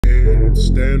and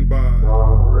stand by.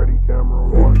 Ready, camera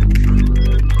one,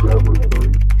 ready, camera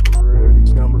three,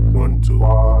 ready, camera 1, 2,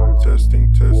 five,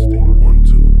 testing, 1,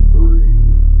 2.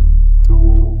 3,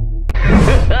 2.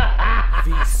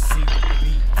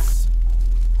 VCBEATS.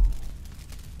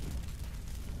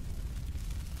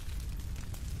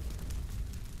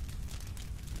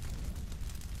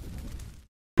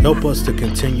 Help us to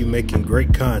continue making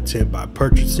great content by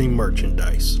purchasing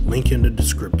merchandise. Link in the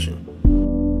description.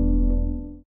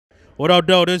 What up,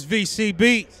 though? This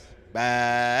VCBEATS.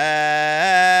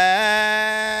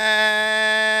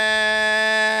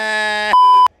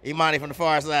 Imani from the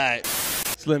Pharcyde.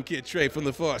 Slimkid Trey from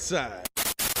the Pharcyde.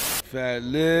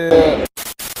 Fatlip.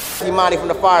 Imani from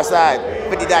the Pharcyde.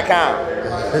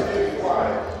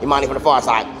 50.com. Imani from the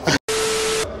Pharcyde.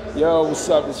 Yo, what's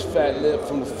up? It's Fatlip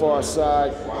from the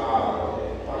Pharcyde.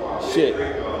 Shit,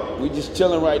 we just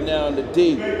chilling right now in the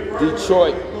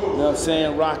Detroit, you know what I'm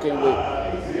saying? Rocking with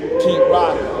Pete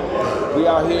Rock. We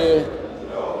out here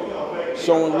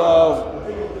showing love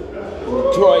in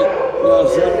Detroit, you know what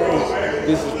I'm saying?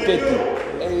 This is 50.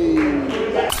 Hey.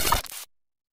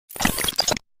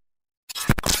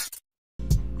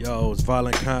 Yo, it's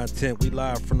violent content. We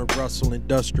live from the Russell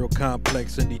Industrial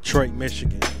Complex in Detroit,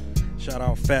 Michigan. Shout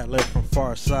out Fatlip from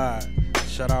Pharcyde.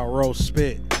 Shout out Rose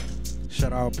Spit.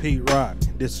 Shout out Pete Rock.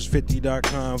 This is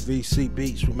 50.com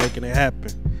VCBEATS. We're making it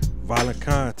happen. Violent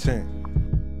content.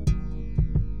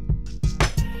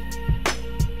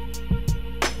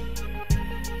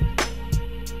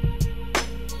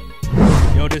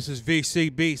 Yo, this is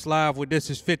VCBEATS live with This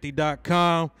Is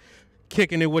 50.com.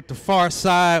 Kicking it with the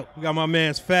Pharcyde. We got my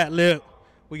man's Fatlip.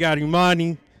 We got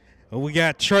Imani. And we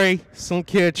got Trey,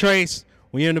 Slimkid Trace.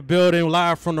 We in the building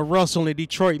live from the Russell in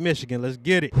Detroit, Michigan. Let's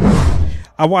get it.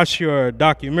 I watched your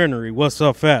documentary, What's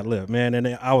Up, Fatlip, man, and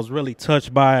I was really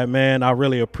touched by it, man. I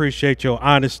really appreciate your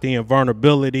honesty and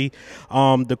vulnerability.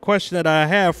 The question that I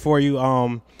have for you,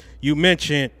 you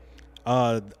mentioned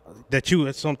that you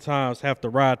would sometimes have to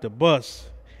ride the bus,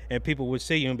 and people would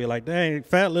see you and be like, dang,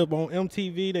 Fatlip on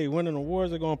MTV, they winning awards,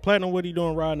 they're going platinum, what are you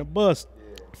doing riding the bus?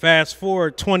 Fast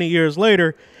forward 20 years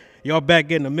later, y'all back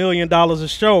getting $1 million a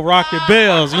show, Rock the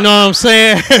Bells, you know what I'm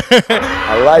saying?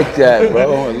 I like that,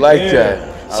 bro. I like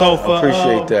that. So I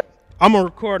appreciate that. I'm a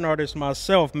recording artist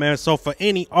myself, man. So for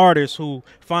any artist who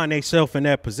find themselves in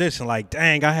that position, like,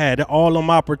 dang, I had all them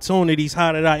opportunities.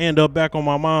 How did I end up back on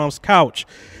my mom's couch?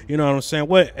 You know what I'm saying?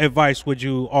 What advice would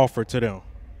you offer to them?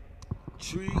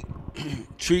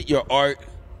 Treat your art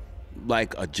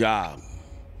like a job.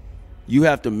 You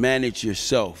have to manage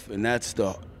yourself, and that's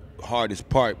the hardest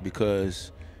part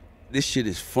because this shit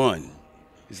is fun.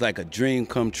 It's like a dream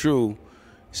come true.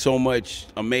 So much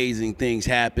amazing things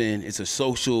happen. It's a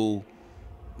social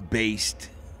based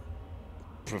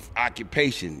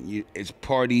occupation. It's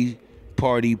party,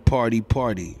 party, party,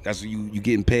 party. That's what you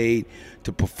getting paid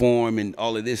to perform and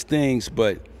all of these things,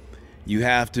 but you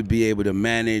have to be able to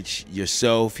manage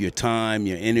yourself, your time,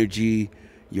 your energy,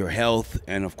 your health,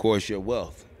 and of course your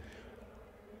wealth.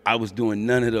 I was doing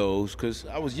none of those because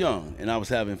I was young and I was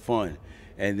having fun,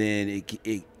 and then it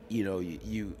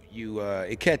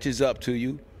catches up to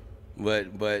you,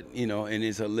 but you know, and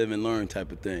it's a live and learn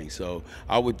type of thing. So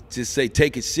I would just say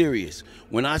take it serious.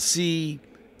 When I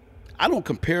don't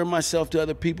compare myself to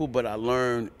other people, but I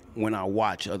learn when I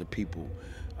watch other people.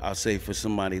 I'll say for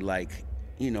somebody like,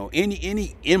 you know,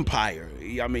 any empire.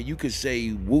 I mean, you could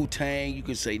say Wu-Tang, you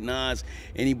could say Nas,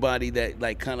 anybody that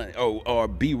like kind of, or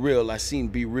Be Real. I seen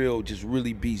Be Real just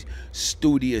really be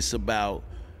studious about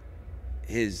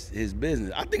his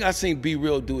business. I think I seen Be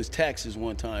Real do his taxes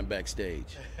one time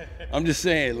backstage. I'm just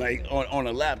saying, like on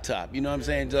a laptop, you know what I'm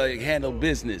saying? Just like handle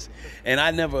business. And I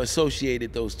never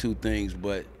associated those two things,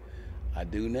 but I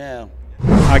do now.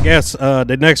 I guess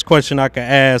the next question I could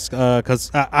ask,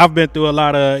 because I've been through a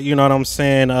lot of, you know what I'm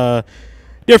saying,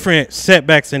 different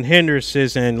setbacks and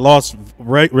hindrances and lost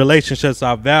relationships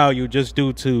I value just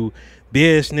due to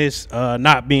business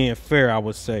not being fair, I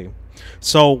would say.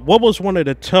 So what was one of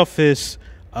the toughest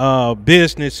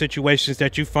business situations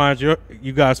that you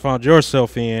guys found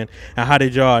yourself in, and how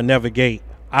did y'all navigate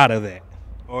out of that?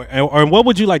 Or what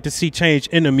would you like to see change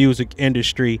in the music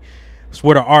industry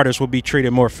where the artists would be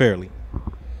treated more fairly?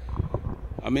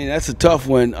 I mean, that's a tough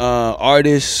one.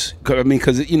 Artists, I mean,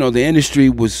 because you know the industry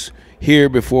was here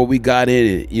before we got in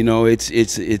it. You know, it's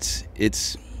the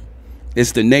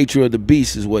nature of the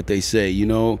beast, is what they say. You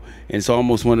know, and it's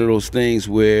almost one of those things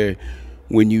where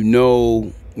when you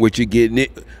know what you're getting in,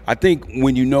 I think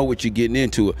when you know what you're getting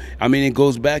into, I mean, it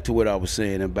goes back to what I was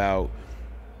saying about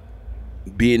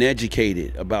being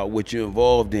educated about what you're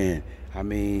involved in. I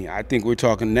mean, I think we're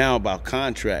talking now about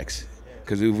contracts.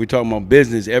 because if we're talking about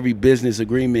business, every business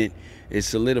agreement is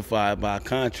solidified by a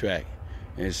contract.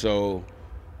 And so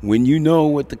when you know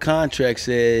what the contract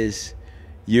says,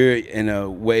 you're in a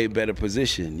way better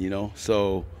position, you know?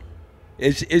 So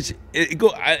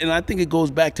and I think it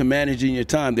goes back to managing your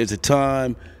time. There's a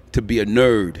time to be a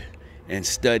nerd and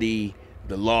study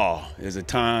the law. There's a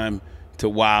time to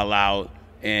wild out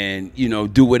and, you know,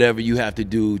 do whatever you have to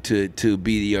do to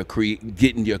be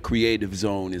get in your creative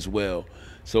zone as well.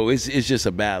 So it's just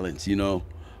a balance, you know.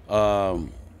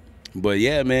 But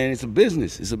yeah, man, it's a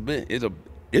business. It's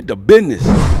a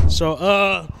business.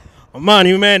 So,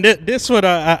 Imani, man, this what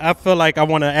I feel like I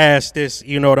want to ask this.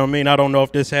 You know what I mean? I don't know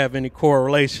if this have any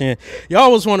correlation.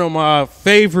 Y'all was one of my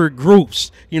favorite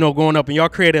groups, you know, growing up, and y'all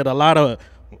created a lot of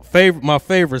my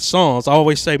favorite songs. I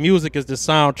always say music is the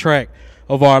soundtrack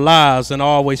of our lives, and I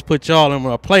always put y'all in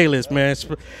my playlist, man.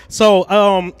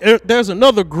 So there's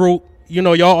another group, you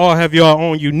know, y'all all have your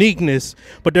own uniqueness,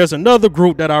 but there's another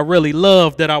group that I really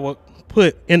love that I would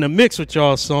put in the mix with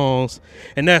y'all songs,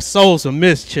 and that's Souls of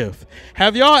Mischief.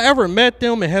 Have y'all ever met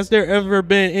them, and has there ever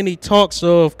been any talks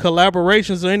of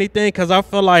collaborations or anything? Because I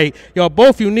feel like y'all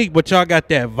both unique, but y'all got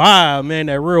that vibe, man,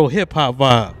 that real hip-hop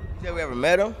vibe. Have we ever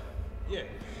met them? Yeah.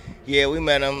 Yeah, we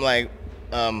met them like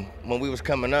when we was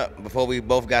coming up, before we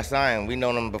both got signed. We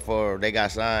known them before they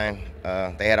got signed.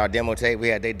 They had our demo tape. We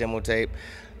had their demo tape.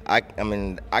 I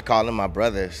mean, I call them my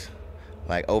brothers,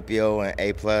 like Opio and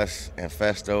A Plus and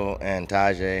Festo and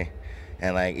Tajay,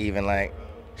 and like even like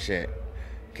shit,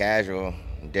 Casual,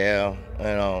 Dell, you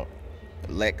know,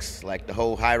 Lex, like the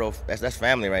whole Hyro. That's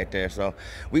family right there. So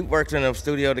we worked in the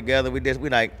studio together. We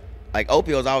like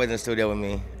Opio's always in the studio with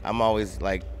me. I'm always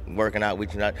like working out,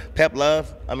 reaching out. Pep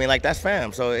Love, I mean, like that's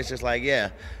fam. So it's just like, yeah,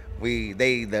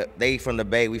 they from the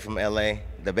Bay, we from LA.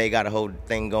 The Bay got a whole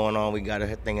thing going on. We got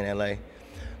a thing in LA.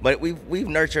 But we've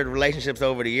nurtured relationships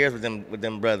over the years with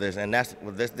them brothers, and that's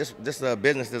this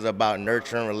business is about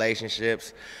nurturing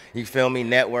relationships. You feel me?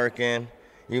 Networking.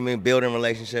 You mean building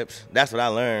relationships. That's what I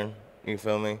learned. You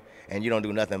feel me? And you don't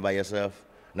do nothing by yourself,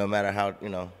 no matter how, you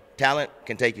know. Talent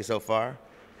can take you so far,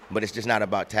 but it's just not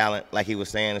about talent. Like he was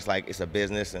saying, it's like it's a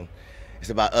business, and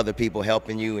it's about other people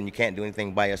helping you, and you can't do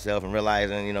anything by yourself, and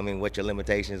realizing, you know what I mean, what your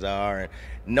limitations are, and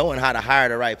knowing how to hire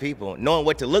the right people, knowing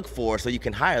what to look for so you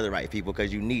can hire the right people,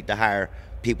 because you need to hire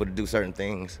people to do certain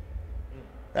things.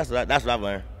 That's what I've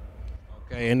learned.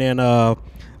 Okay, and then I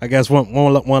guess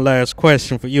one last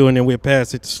question for you, and then we'll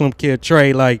pass it to Slimkid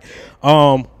Trey. Like,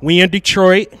 we in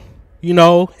Detroit, you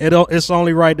know, it's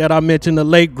only right that I mention the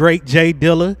late great Jay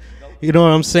Dilla. You know what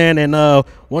I'm saying? And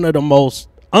one of the most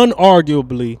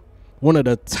unarguably one of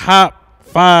the top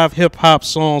 5 hip-hop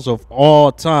songs of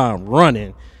all time,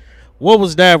 Runnin'. What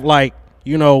was that like,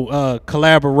 you know,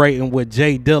 collaborating with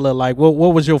Jay Dilla? Like, what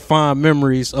was your fond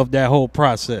memories of that whole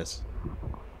process?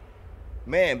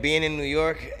 Man, being in New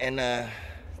York and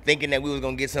thinking that we was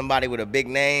going to get somebody with a big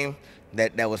name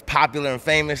that was popular and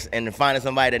famous, and finding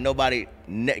somebody that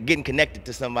getting connected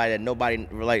to somebody that nobody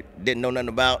like didn't know nothing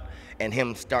about, and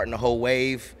him starting a whole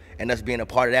wave and us being a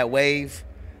part of that wave.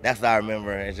 That's what I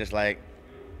remember. It's just like,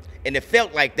 and it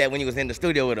felt like that when you was in the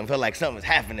studio with him. It felt like something was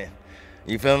happening.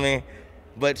 You feel me?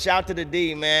 But shout to the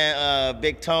D, man.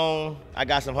 Big Tone. I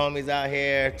got some homies out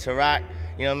here. Tarak,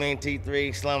 you know what I mean?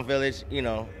 T3, Slum Village, you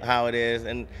know how it is.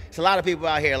 And it's a lot of people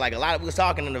out here. Like we was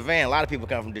talking in the van. A lot of people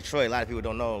come from Detroit. A lot of people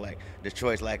don't know, like,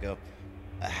 Detroit's like a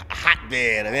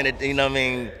hotbed of, you know what I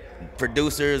mean,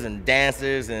 producers and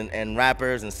dancers and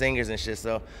rappers and singers and shit.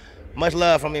 So much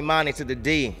love from Imani to the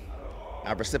D.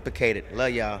 I reciprocate it.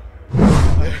 Love y'all.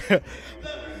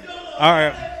 All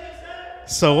right.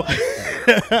 So,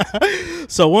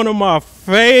 so one of my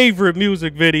favorite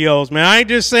music videos, man. I ain't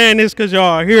just saying this because y'all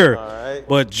are here,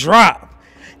 but Drop.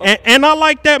 And I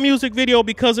like that music video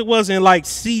because it wasn't like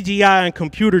CGI and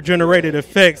computer generated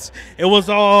effects. It was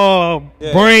all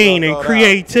brain and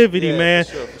creativity, man.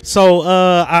 Sure. So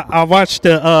I watched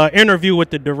the interview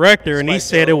with the director, and he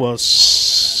said it was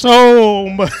so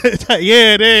much.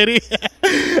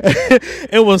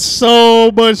 It was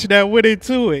so much that went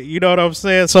into it. You know what I'm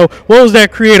saying? So what was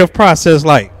that creative process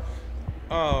like?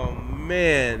 Oh,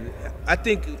 man. I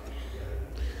think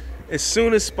as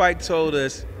soon as Spike told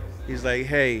us, he's like,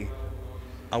 hey,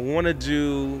 I want to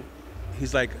do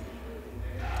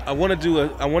a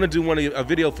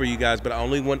video for you guys, but I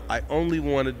only want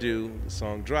to do the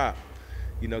song Drop,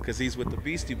 you know, because he's with the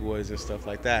Beastie Boys and stuff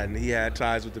like that, and he had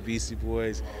ties with the Beastie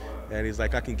Boys, and he's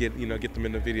like, I can get them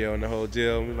in the video and the whole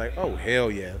deal. And we're like, oh hell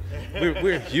yeah,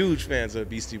 we're huge fans of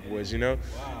Beastie Boys, you know.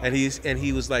 Wow. And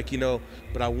he was like, you know,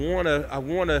 but I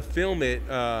wanna film it.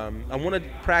 I wanna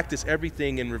practice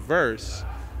everything in reverse.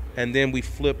 And then we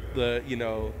flip the, you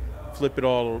know, flip it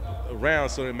all around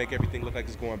so to make everything look like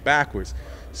it's going backwards.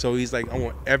 So he's like, I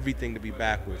want everything to be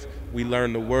backwards. We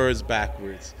learn the words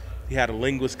backwards. He had a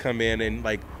linguist come in and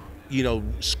like, you know,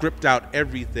 script out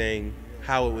everything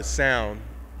how it would sound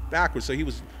backwards. So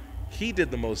he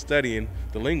did the most studying,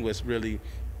 the linguist really,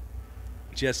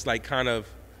 just like kind of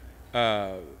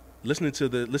listening to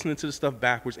the stuff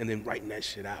backwards and then writing that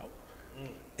shit out,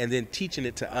 and then teaching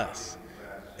it to us.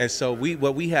 And so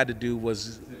what we had to do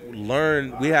was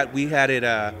learn.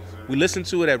 We listened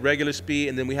to it at regular speed,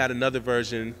 and then we had another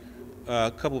version,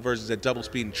 a couple versions at double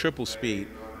speed and triple speed,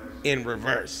 in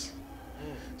reverse.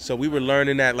 So we were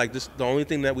learning that like this. The only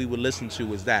thing that we would listen to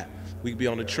was that. We'd be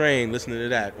on the train listening to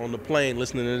that, on the plane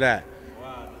listening to that,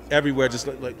 everywhere just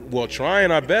like well,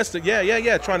 trying our best to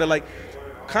trying to like,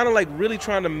 kind of like really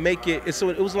trying to make it. So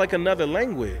it was like another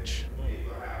language.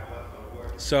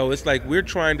 So it's like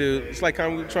it's like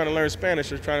kind of trying to learn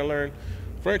Spanish or trying to learn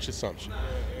French or something.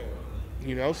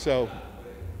 You know, so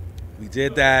we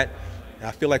did that.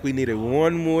 I feel like we needed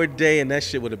one more day and that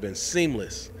shit would have been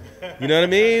seamless. You know what I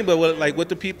mean? But what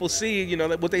the people see, you know,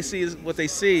 what they see is what they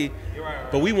see.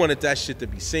 But we wanted that shit to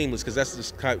be seamless because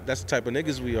that's the type of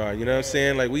niggas we are. You know what I'm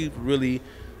saying? Like we really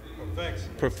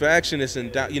perfectionists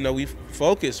and you know we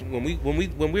focus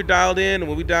when we're dialed in and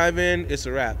when we dive in, it's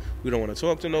a wrap. We don't want to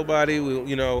talk to nobody.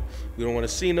 We don't want to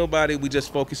see nobody. We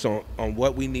just focus on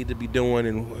what we need to be doing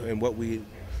and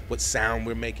what sound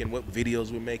we're making, what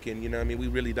videos we're making. You know what I mean? We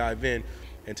really dive in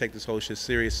and take this whole shit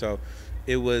serious. So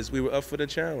we were up for the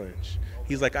challenge.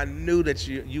 He's like, I knew that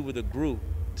you were the group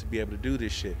to be able to do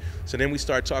this shit. So then we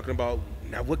start talking about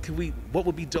now what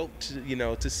would be dope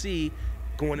to see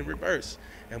going in reverse.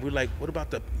 And we're like, what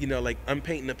about the, like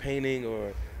unpainting the painting,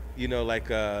 or, like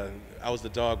I was the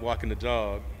dog walking the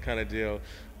dog kind of deal.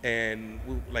 And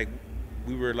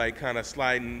we were like kind of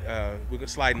sliding, we were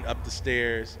sliding up the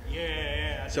stairs.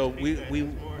 Yeah. So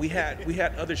we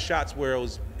had other shots where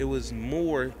it was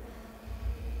more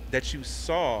that you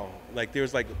saw, like there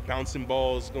was like bouncing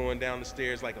balls going down the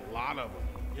stairs, like a lot of them.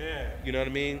 Yeah. You know what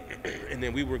I mean? And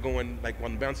then we were going, like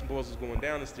when the bouncing balls was going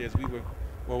down the stairs,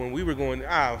 when we were going,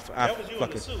 that was you in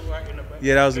the suit, right? In the back.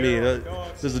 Yeah, that was me.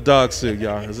 This is a dog suit,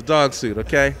 y'all. It was a dog suit,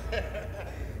 okay?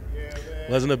 It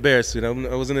wasn't a bear suit. I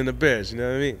wasn't in the bears, you know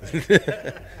what I mean?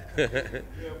 But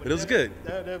it was good.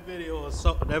 That video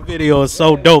is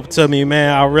so dope to me,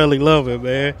 man. I really love it,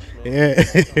 man. Yeah.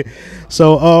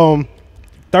 So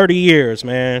 30 years,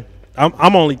 man.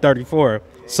 I'm only 34,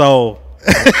 so.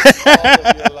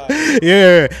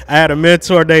 Yeah, I had a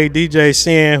mentor named DJ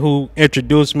Sin who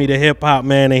introduced me to hip hop,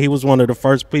 man, and he was one of the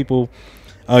first people.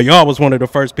 Y'all was one of the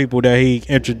first people that he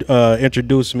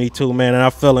introduced me to, man, and I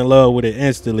fell in love with it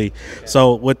instantly.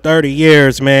 So with 30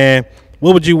 years, man,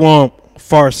 what would you want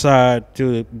Pharcyde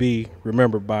to be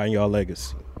remembered by in y'all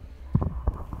legacy?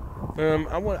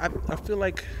 I feel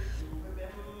like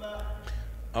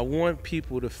I want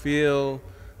people to feel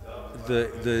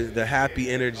the happy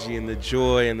energy and the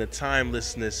joy and the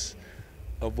timelessness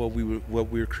of what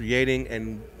we're creating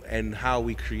and how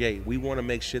we create. We want to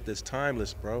make shit that's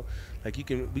timeless, bro. Like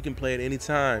we can play it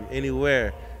anytime,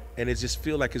 anywhere, and it just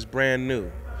feel like it's brand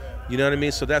new. You know what I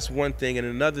mean? So that's one thing. And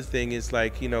another thing is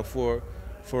like, for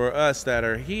us that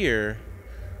are here,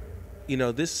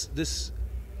 this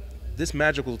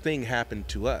magical thing happened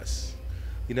to us.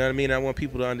 You know what I mean? I want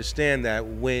people to understand that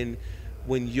when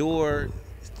your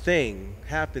thing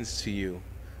happens to you,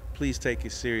 please take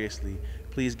it seriously.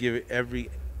 Please give it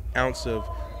every ounce of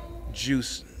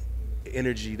juice,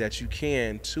 energy that you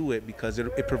can to it, because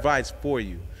it provides for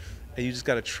you, and you just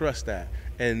got to trust that.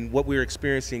 And what we're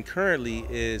experiencing currently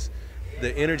is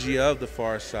the energy of the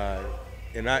Pharcyde,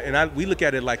 and we look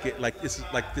at it like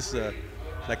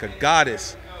a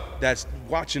goddess that's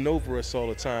watching over us all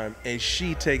the time, and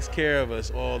she takes care of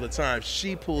us all the time.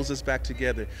 She pulls us back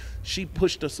together. She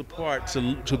pushed us apart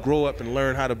to grow up and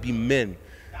learn how to be men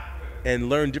and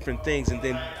learn different things, and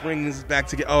then brings us back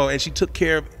together. Oh, and she took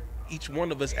care of each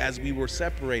one of us as we were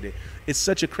separated. It's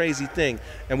such a crazy thing.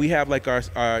 And we have like our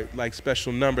like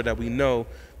special number that we know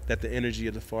that the energy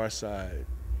of the Pharcyde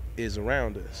is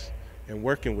around us and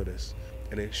working with us.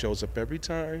 And it shows up every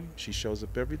time. She shows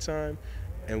up every time.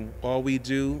 And all we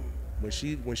do, when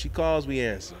she calls, we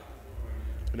answer.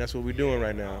 And that's what we're doing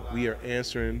right now. We are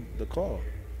answering the call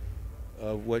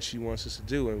of what she wants us to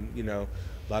do. And a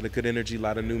lot of good energy, a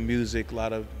lot of new music, a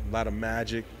lot of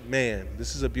magic. Man,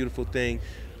 this is a beautiful thing.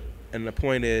 And the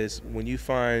point is, when you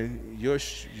find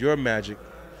your magic,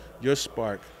 your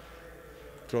spark,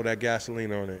 throw that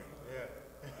gasoline on it.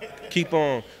 Yeah. keep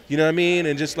on, you know what I mean?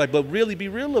 And just like, but really be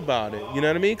real about it, you know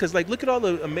what I mean? Because like, look at all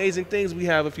the amazing things we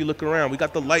have if you look around. We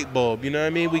got the light bulb, you know what I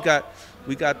mean? We got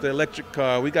the electric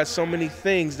car. We got so many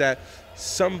things that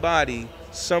somebody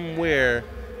somewhere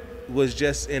was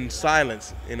just in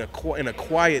silence, in a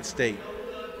quiet state,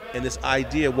 and this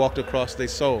idea walked across their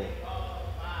soul.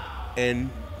 And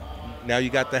now you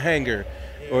got the hanger,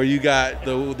 or you got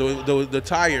the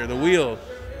tire, the wheel,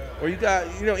 or you got,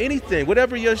 you know, anything,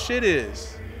 whatever your shit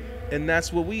is. And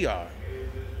that's what we are.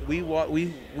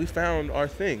 We found our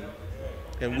thing,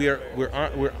 and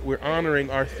we're honoring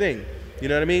our thing. You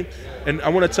know what I mean? And I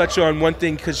want to touch on one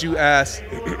thing, because you asked,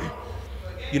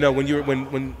 you know, when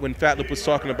Fatlip was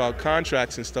talking about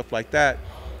contracts and stuff like that,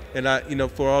 and I, you know,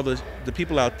 for all the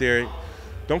people out there,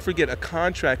 don't forget, a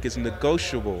contract is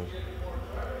negotiable.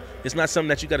 It's not something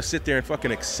that you got to sit there and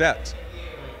fucking accept.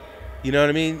 You know what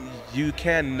I mean? You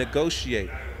can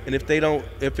negotiate. And if they don't,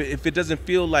 if it doesn't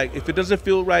feel right, and if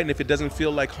it doesn't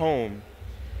feel like home,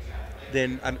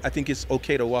 then I think it's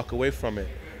okay to walk away from it,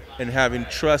 and having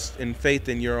trust and faith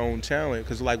in your own talent.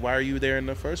 Because like, why are you there in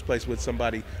the first place with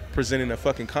somebody presenting a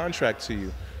fucking contract to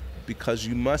you? Because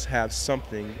you must have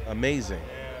something amazing,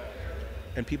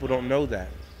 and people don't know that.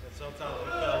 And sometimes we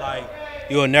feel like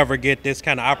you'll never get this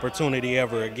kind of opportunity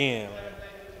ever again.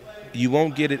 You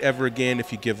won't get it ever again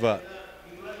if you give up.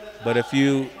 But if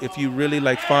you really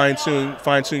like fine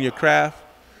tune your craft,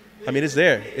 I mean, it's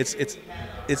there. It's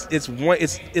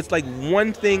like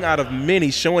one thing out of many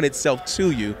showing itself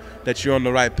to you that you're on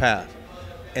the right path,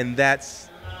 and that's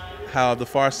how the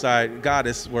Pharcyde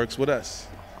goddess works with us.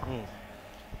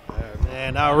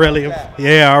 Man, I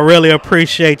really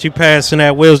appreciate you passing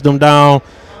that wisdom down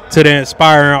to the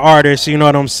inspiring artists, you know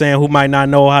what I'm saying, who might not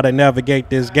know how to navigate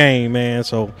this game, man.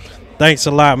 So thanks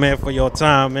a lot, man, for your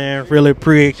time, man. Really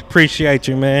appreciate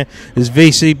you, man. It's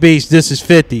VCBEATS. This is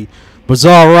 50.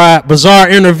 Bizarre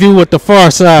interview with the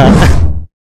Pharcyde.